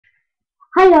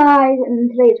Hi guys, and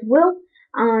today it's Will,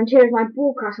 and here is my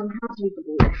broadcast on how to do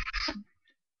double lift.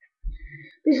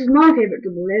 This is my favourite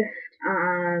double lift,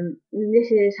 and this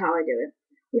is how I do it.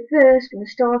 We're first going to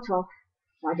start off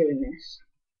by doing this.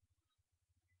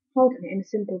 Holding it in a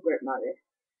simple grip like this.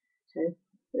 So,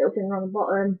 the little finger on the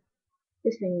bottom,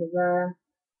 this finger there,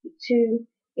 the two,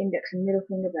 index and middle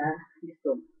finger there, and your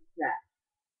thumb there.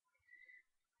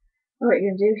 What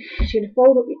you're going to do is you're going to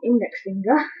fold up your index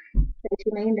finger,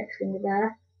 placing my index finger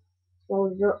there,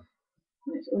 fold it up,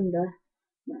 and it's under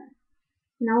there.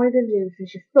 Now what you're going to do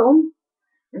is your thumb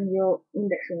and your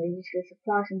index finger, you're just going to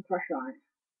apply some pressure on it.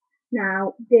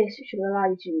 Now this should allow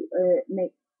you to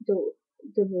make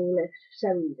double lift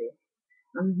so easy.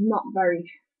 I'm not very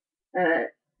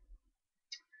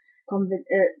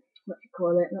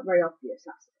not very obvious.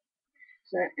 That's it.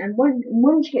 So, and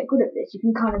once you get good at this, you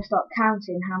can kind of start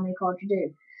counting how many cards you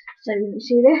do. So you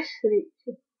see this,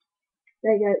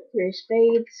 there you go, 3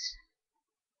 spades.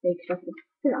 You can put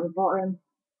it on the bottom.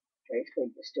 3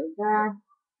 spades are still there.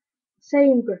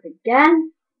 Same grip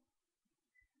again.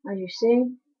 As you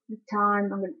see, the time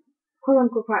because I'm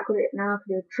quite good at it now, I can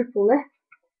do a triple lift.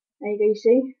 There you go, you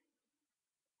see.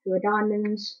 Do a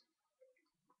diamonds,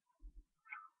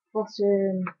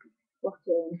 bottom,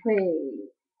 hey,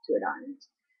 to a diamonds.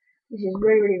 This is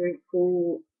really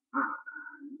cool,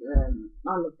 and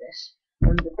I love this.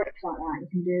 And the grips like that, you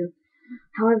can do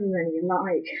however many you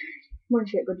like.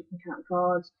 Once you get good, you can count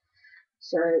cards.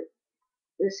 So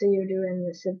let's say you're doing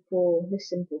this simple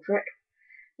trick,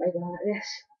 like this.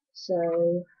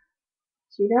 So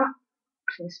see that?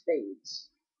 Some spades.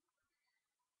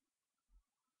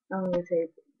 I'm going to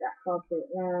take that card, put it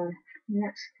there.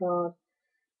 Next card,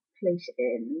 place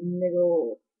it in the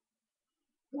middle,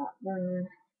 like there.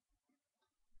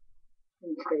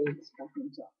 And spades back on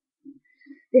top.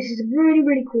 This is a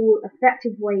really cool,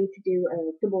 effective way to do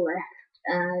a double lift,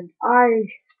 and I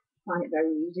find it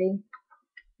very easy,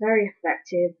 very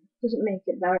effective. Doesn't make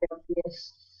it very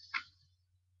obvious.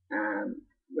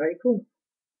 Very cool.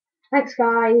 Thanks,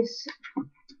 guys.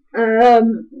 I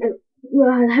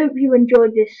hope you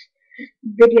enjoyed this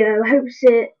video. I hope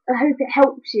it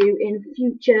helps you in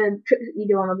future tricks that you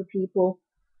do on other people.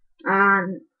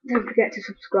 And don't forget to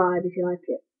subscribe if you like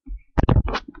it.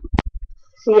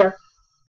 See ya.